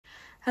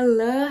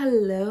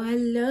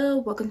Hello,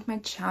 welcome to my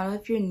channel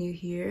if you're new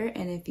here,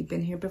 and if you've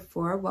been here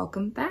before,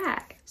 welcome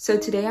back. So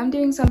today I'm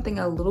doing something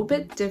a little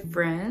bit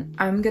different.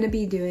 I'm gonna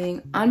be doing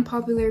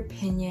unpopular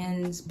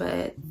opinions,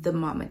 but the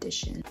mom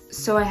edition.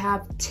 So I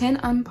have 10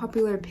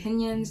 unpopular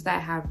opinions that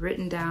I have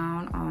written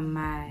down on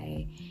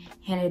my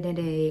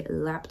hand-in-a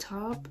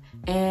laptop,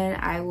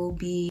 and I will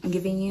be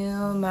giving you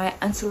my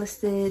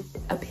unsolicited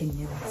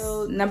opinions.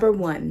 So number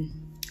 1.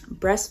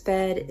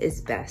 Breastfed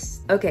is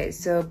best. Okay,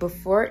 so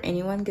before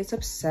anyone gets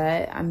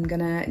upset, I'm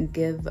gonna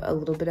give a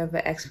little bit of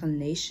an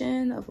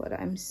explanation of what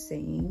I'm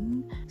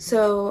saying.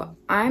 So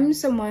I'm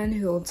someone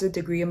who holds a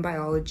degree in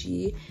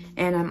biology,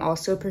 and I'm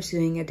also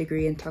pursuing a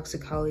degree in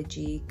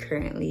toxicology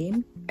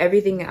currently.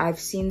 Everything I've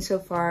seen so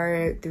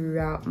far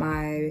throughout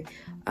my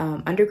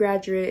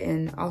undergraduate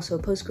and also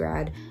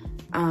postgrad,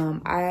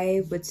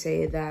 I would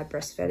say that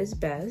breastfed is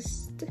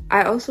best.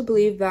 I also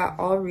believe that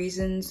all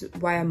reasons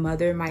why a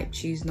mother might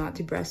choose not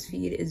to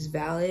breastfeed is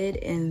valid,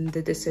 and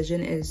the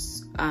decision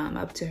is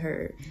up to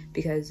her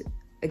because,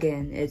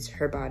 again, it's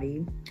her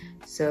body.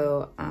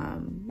 So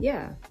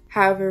yeah.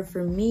 However,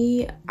 for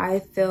me, I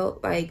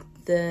felt like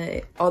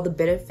all the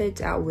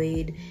benefits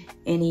outweighed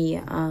any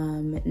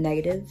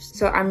negatives.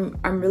 So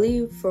I'm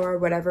really for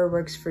whatever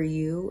works for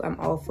you. I'm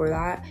all for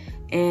that.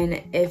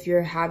 And if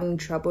you're having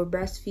trouble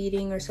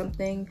breastfeeding or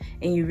something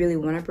and you really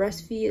want to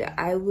breastfeed,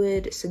 I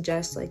would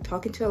suggest like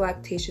talking to a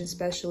lactation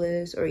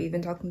specialist, or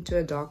even talking to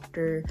a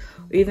doctor,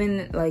 or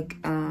even like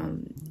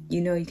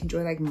you can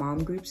join like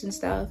mom groups and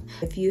stuff.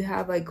 If you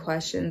have like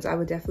questions, I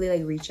would definitely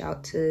like reach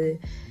out to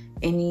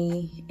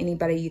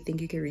anybody you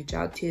think you can reach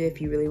out to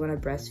if you really want to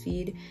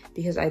breastfeed,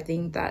 because I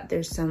think that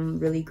there's some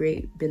really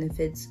great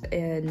benefits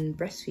in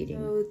breastfeeding.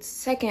 So,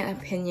 second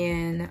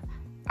opinion,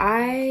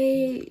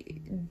 I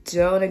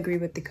don't agree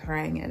with the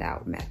crying it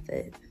out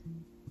method.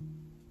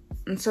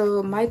 And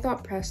so my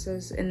thought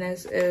process in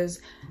this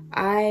is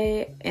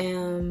I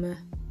am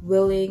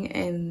willing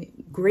and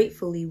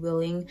gratefully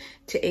willing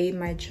to aid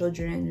my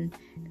children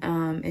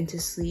into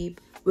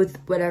sleep with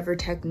whatever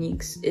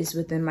techniques is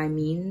within my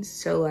means.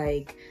 So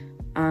like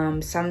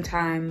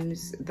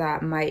sometimes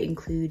that might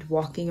include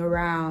walking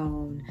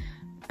around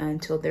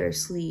until they're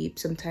asleep.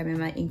 Sometimes it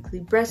might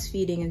include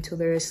breastfeeding until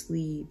they're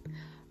asleep,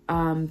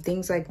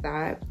 things like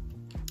that.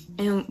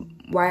 And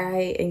why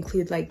I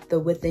include like the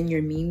within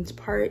your means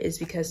part is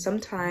because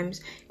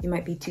sometimes you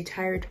might be too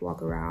tired to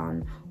walk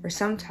around, or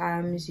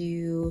sometimes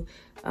you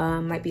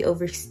might be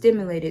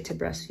overstimulated to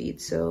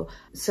breastfeed.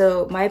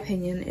 So my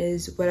opinion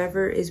is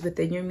whatever is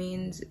within your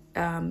means,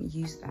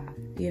 use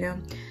that,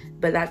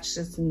 but that's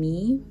just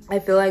me. I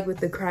feel like with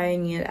the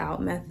crying it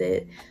out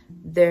method,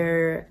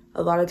 there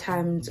a lot of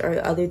times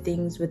are other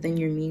things within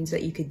your means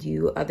that you could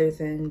do other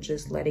than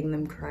just letting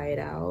them cry it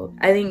out.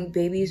 I think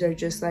babies are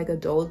just like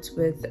adults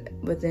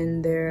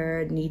within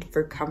their need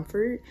for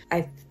comfort.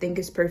 I think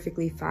it's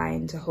perfectly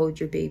fine to hold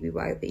your baby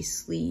while they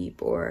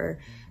sleep, or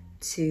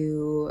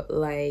to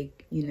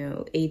like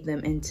aid them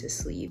into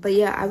sleep. But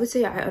yeah, I would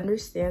say I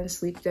understand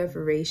sleep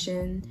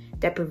deprivation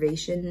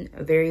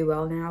very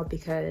well now,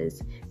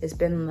 because it's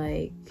been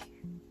like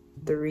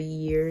 3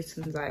 years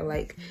since I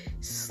like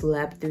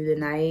slept through the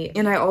night.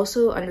 And I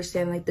also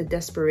understand like the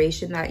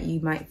desperation that you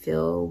might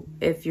feel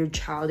if your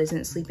child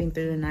isn't sleeping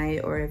through the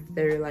night, or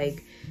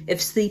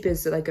if sleep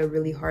is like a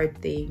really hard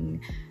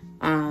thing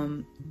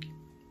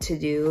to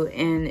do.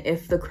 And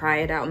if the cry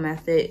it out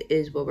method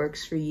is what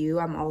works for you,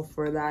 I'm all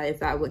for that,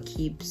 if that what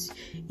keeps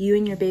you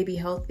and your baby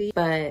healthy.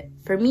 But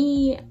for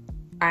me,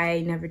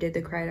 I never did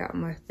the cry it out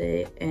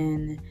method,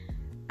 and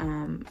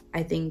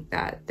I think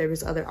that there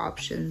was other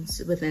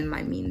options within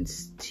my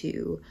means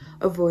to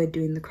avoid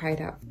doing the cry it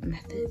out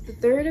method. The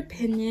third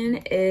opinion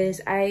is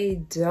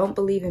I don't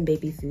believe in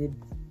baby food.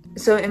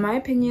 So in my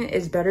opinion,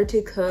 it's better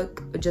to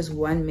cook just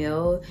one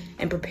meal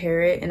and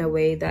prepare it in a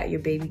way that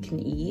your baby can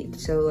eat.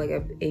 So like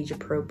an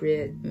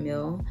age-appropriate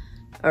meal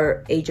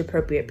or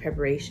age-appropriate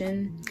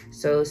preparation.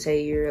 So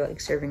say you're like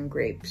serving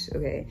grapes,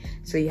 okay?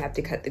 So you have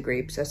to cut the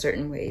grapes a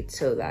certain way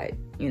so that,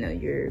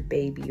 your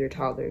baby, your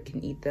toddler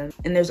can eat them.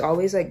 And there's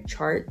always like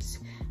charts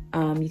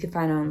you can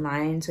find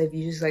online. So if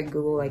you just like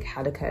Google like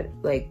how to cut,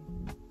 like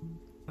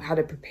how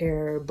to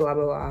prepare blah,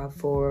 blah, blah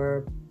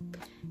for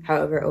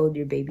however old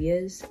your baby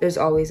is, there's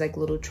always like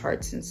little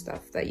charts and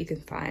stuff that you can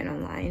find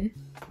online.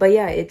 But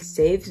yeah, it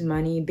saves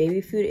money.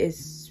 Baby food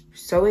is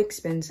so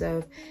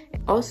expensive.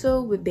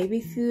 Also with baby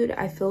food,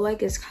 I feel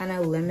like it's kind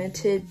of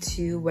limited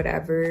to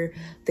whatever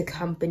the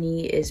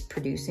company is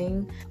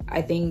producing.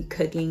 I think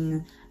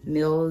cooking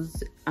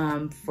meals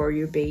for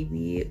your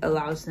baby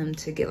allows them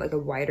to get like a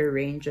wider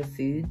range of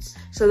foods.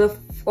 So the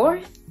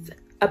fourth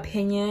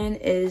opinion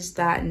is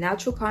that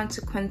natural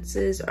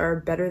consequences are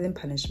better than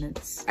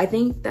punishments. I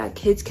think that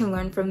kids can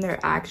learn from their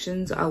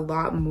actions a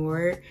lot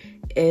more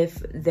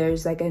if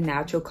there's like a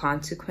natural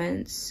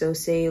consequence. So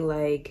say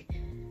like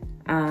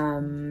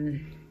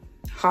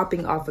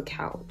hopping off a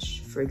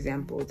couch, for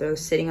example. They're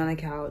sitting on a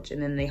couch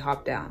and then they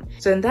hop down.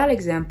 So in that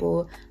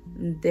example,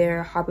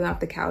 they're hopping off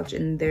the couch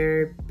and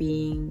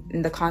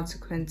the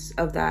consequence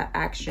of that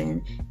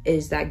action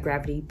is that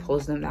gravity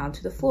pulls them down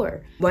to the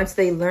floor. Once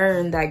they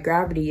learn that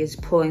gravity is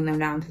pulling them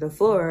down to the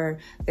floor,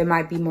 they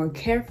might be more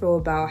careful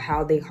about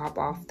how they hop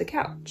off the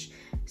couch.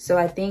 So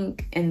I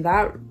think in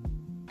that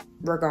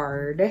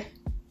regard,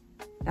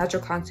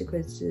 natural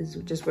consequences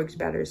just works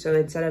better. So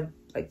instead of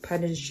like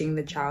punishing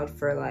the child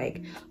for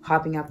like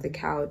hopping off the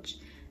couch,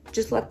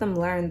 just let them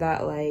learn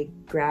that like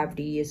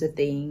gravity is a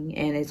thing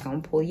and it's gonna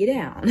pull you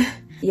down.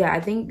 Yeah, I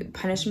think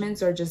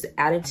punishments are just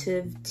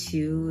additive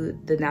to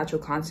the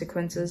natural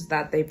consequences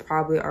that they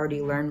probably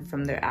already learned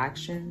from their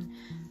action.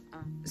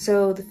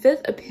 So the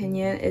fifth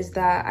opinion is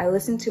that I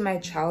listen to my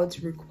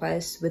child's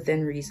requests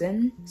within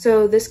reason.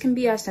 So this can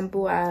be as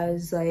simple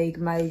as like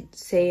my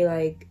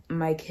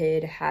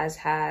kid has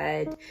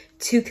had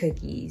 2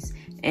 cookies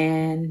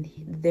and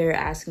they're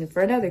asking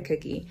for another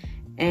cookie,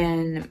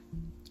 and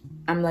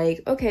I'm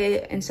like,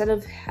 okay, instead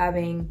of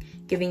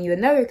giving you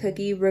another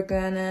cookie, we're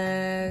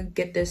gonna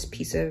get this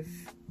piece of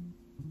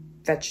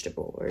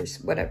vegetable or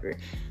whatever,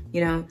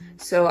 you know?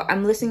 So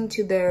I'm listening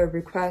to their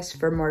request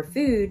for more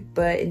food,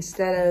 but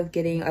instead of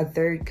getting a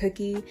 3rd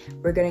cookie,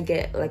 we're gonna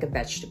get like a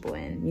vegetable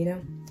in, you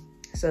know?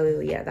 So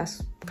yeah,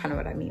 that's kind of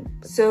what I mean.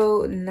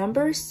 So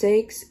number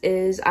 6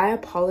 is I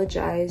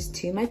apologize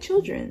to my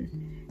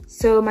children.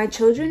 So my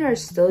children are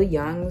still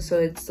young, so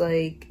it's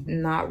like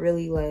not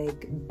really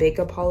like big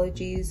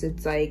apologies.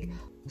 It's like,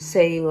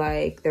 say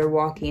like they're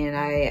walking and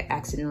I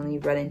accidentally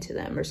run into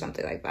them or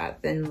something like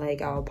that, then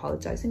like I'll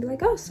apologize and be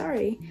like, oh,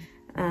 sorry,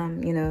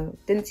 you know,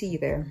 didn't see you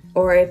there.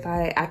 Or if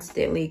I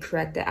accidentally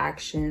correct the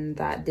action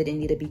that didn't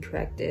need to be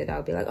corrected,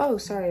 I'll be like, oh,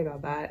 sorry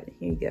about that,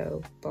 here you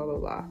go, blah blah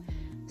blah.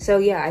 So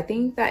yeah, I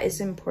think that it's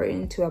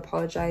important to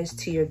apologize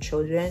to your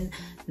children,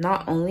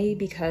 not only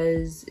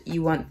because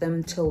you want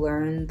them to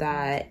learn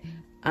that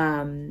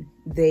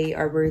they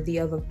are worthy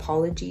of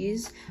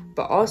apologies,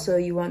 but also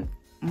you want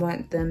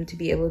them to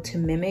be able to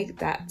mimic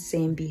that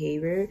same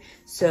behavior.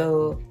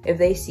 So if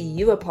they see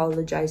you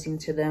apologizing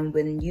to them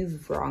when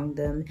you've wronged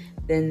them,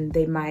 then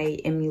they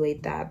might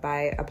emulate that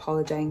by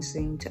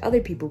apologizing to other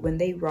people when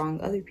they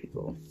wrong other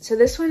people. So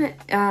this one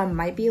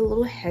might be a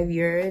little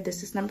heavier.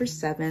 This is number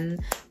 7,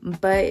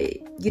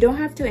 but you don't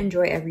have to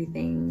enjoy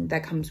everything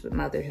that comes with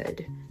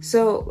motherhood.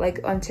 So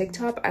like on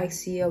TikTok, I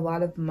see a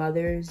lot of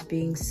mothers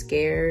being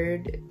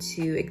scared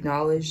to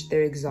acknowledge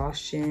their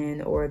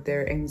exhaustion or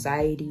their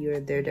anxiety or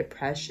their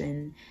depression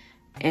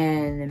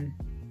and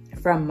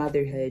from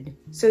motherhood.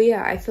 So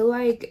yeah, I feel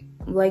like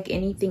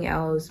anything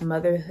else,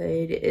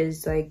 motherhood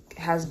is like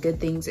has good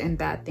things and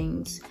bad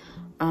things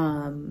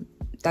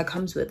that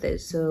comes with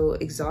it. So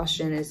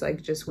exhaustion is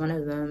like just one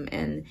of them,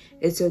 and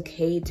it's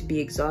okay to be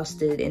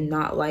exhausted and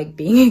not like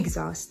being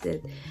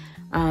exhausted.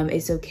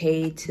 It's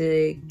okay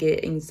to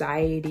get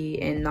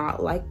anxiety and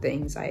not like the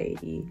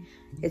anxiety.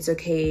 It's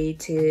okay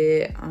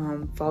to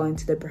fall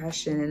into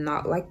depression and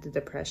not like the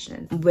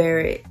depression.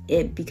 Where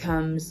it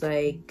becomes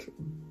like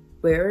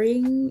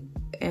wearing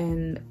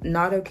and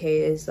not okay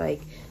is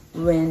like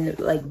when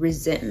like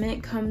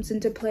resentment comes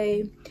into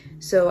play.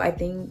 So I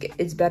think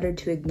it's better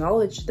to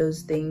acknowledge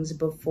those things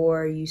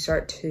before you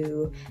start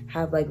to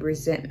have like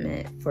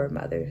resentment for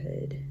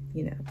motherhood,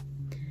 you know.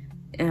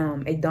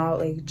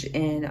 Acknowledge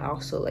and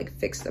also like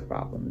fix the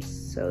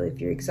problems. So if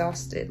you're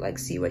exhausted, like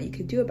see what you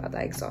could do about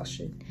that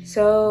exhaustion.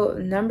 So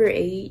number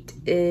 8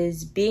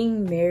 is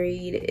being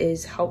married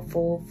is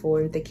helpful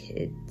for the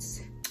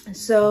kids.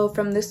 So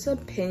from this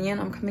opinion,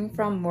 I'm coming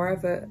from more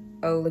of a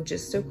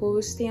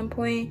logistical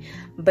standpoint,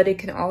 but it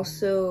can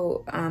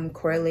also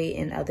correlate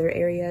in other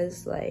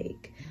areas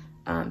like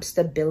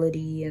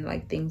stability and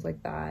like things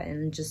like that,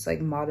 and just like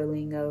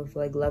modeling of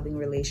like loving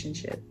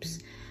relationships.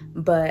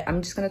 But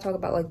I'm just gonna talk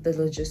about like the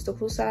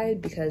logistical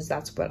side because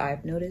that's what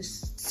I've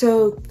noticed.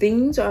 So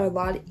things are a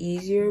lot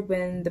easier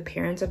when the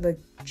parents of the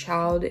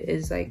child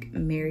is like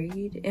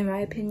married, in my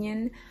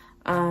opinion.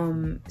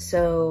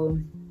 So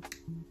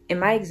in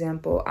my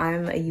example,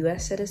 I'm a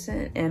US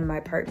citizen and my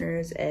partner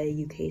is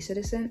a UK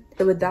citizen.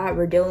 So with that,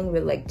 we're dealing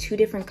with like 2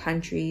 different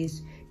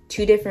countries,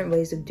 2 different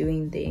ways of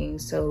doing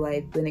things. So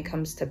like when it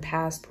comes to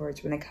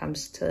passports, when it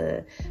comes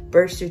to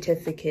birth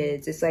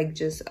certificates, it's like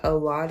just a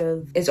lot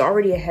of, it's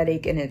already a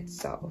headache in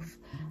itself.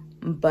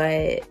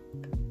 But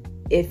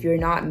if you're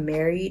not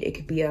married, it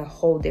could be a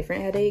whole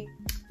different headache.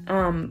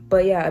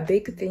 But yeah, a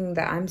big thing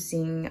that I'm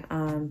seeing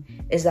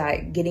is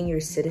that getting your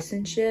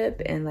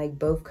citizenship in like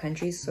both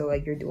countries, so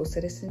like your dual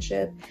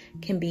citizenship,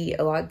 can be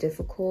a lot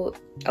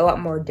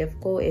more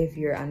difficult if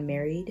you're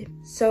unmarried.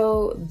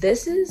 So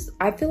this is,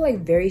 I feel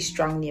like very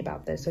strongly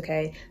about this,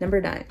 okay? Number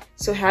 9,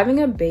 so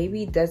having a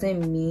baby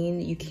doesn't mean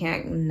you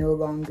can't no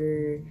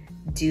longer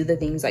do the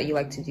things that you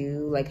like to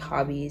do, like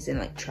hobbies and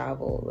like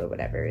travel or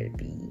whatever it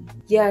be.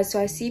 Yeah, so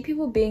I see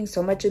people being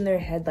so much in their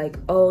head like,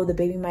 oh, the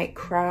baby might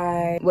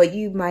cry. What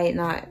you might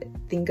not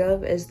think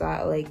of is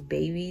that like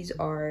babies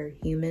are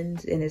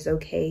humans, and it's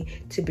okay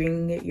to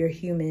bring your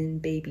human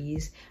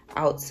babies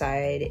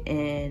outside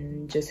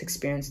and just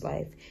experience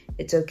life.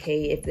 It's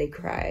okay if they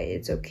cry.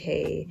 It's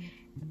okay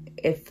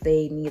if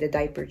they need a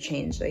diaper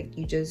change. Like,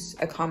 you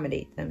just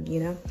accommodate them,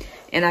 you know?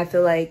 And I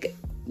feel like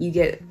you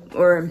get,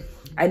 or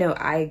I know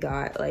I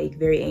got like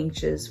very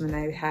anxious when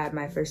I had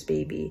my first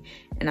baby,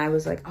 and I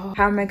was like, oh,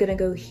 how am I gonna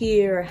go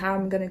here, or how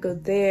am I gonna go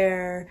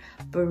there?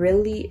 But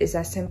really, it's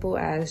as simple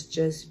as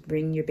just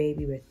bring your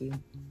baby with you.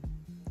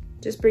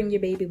 Just bring your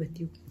baby with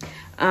you.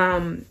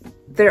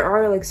 There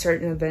are like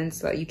certain events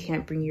that you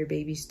can't bring your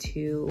babies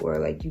to, or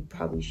like you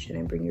probably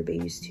shouldn't bring your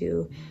babies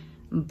to,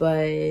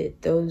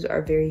 but those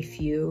are very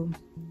few.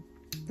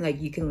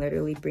 Like, you can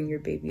literally bring your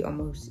baby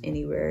almost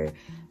anywhere.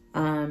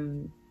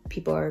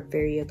 People are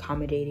very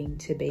accommodating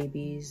to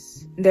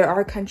babies. There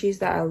are countries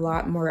that are a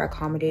lot more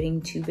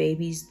accommodating to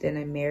babies than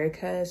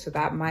America, so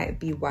that might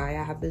be why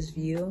I have this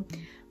view.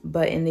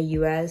 But in the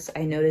US,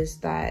 I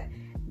noticed that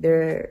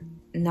they're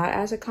not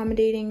as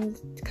accommodating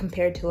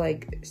compared to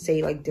like,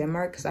 say like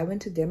Denmark, because I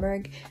went to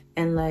Denmark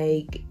and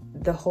like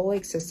the whole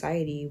like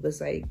society was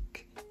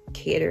like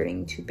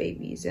catering to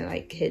babies and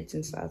like kids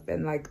and stuff,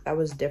 and like that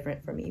was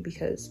different for me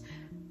because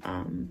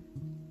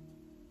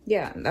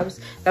yeah, that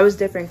was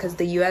different because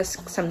the US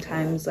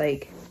sometimes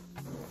like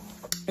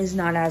is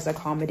not as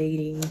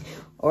accommodating,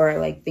 or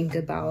like think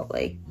about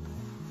like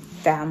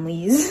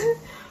families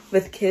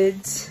with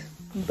kids.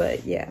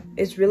 But yeah,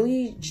 it's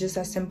really just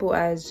as simple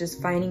as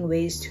just finding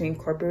ways to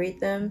incorporate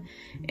them.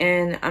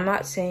 And I'm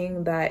not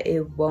saying that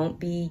it won't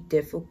be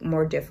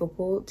more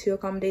difficult to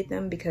accommodate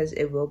them, because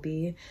it will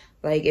be.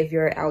 Like, if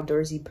you're an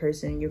outdoorsy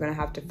person, you're gonna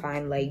have to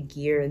find like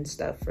gear and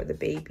stuff for the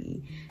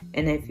baby.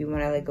 And if you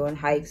want to like go on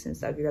hikes and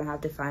stuff, you're gonna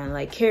have to find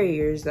like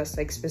carriers that's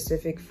like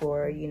specific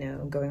for, you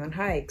know, going on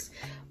hikes.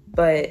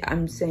 But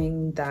I'm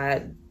saying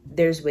that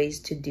there's ways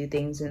to do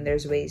things, and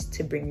there's ways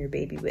to bring your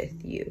baby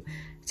with you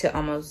to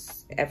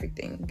almost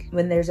everything.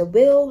 When there's a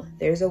will,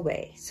 there's a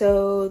way.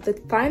 So the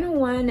final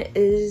one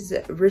is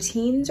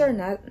routines are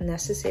not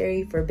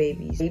necessary for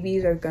babies.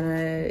 Babies are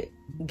gonna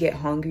get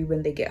hungry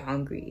when they get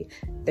hungry.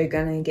 They're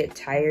gonna get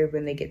tired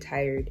when they get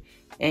tired.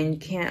 And you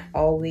can't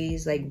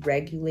always like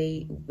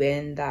regulate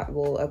when that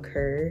will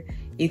occur.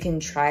 You can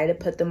try to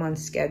put them on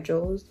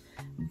schedules,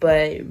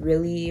 but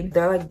really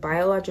their like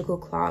biological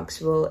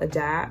clocks will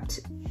adapt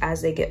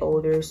as they get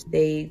older.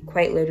 They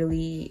quite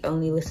literally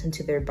only listen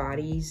to their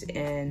bodies,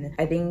 and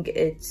I think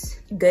it's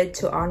good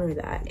to honor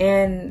that.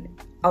 And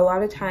a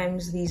lot of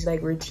times these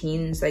like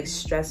routines like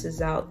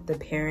stresses out the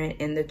parent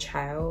and the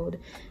child,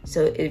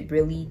 so it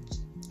really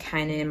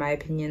kind of, in my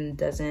opinion,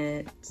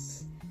 doesn't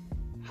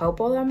help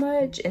all that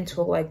much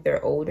until like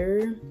they're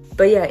older.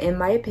 But yeah, in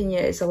my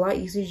opinion, it's a lot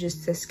easier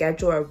just to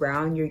schedule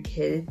around your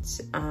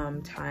kids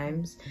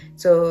times,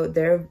 so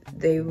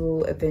they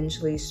will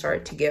eventually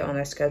start to get on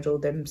a schedule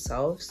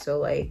themselves. So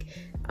like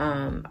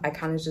I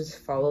kind of just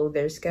follow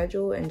their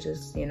schedule and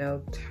just, you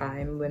know,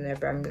 time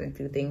whenever I'm gonna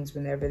do things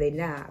whenever they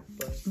nap.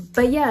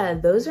 But yeah,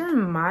 those are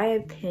my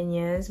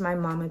opinions, my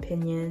mom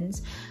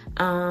opinions.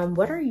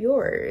 What are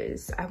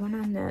yours? I want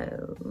to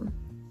know.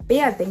 But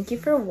yeah, thank you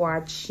for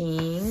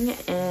watching,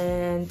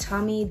 and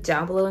tell me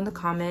down below in the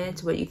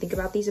comments what you think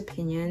about these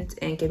opinions,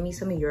 and give me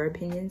some of your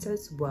opinions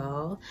as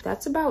well.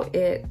 That's about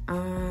it. Bye.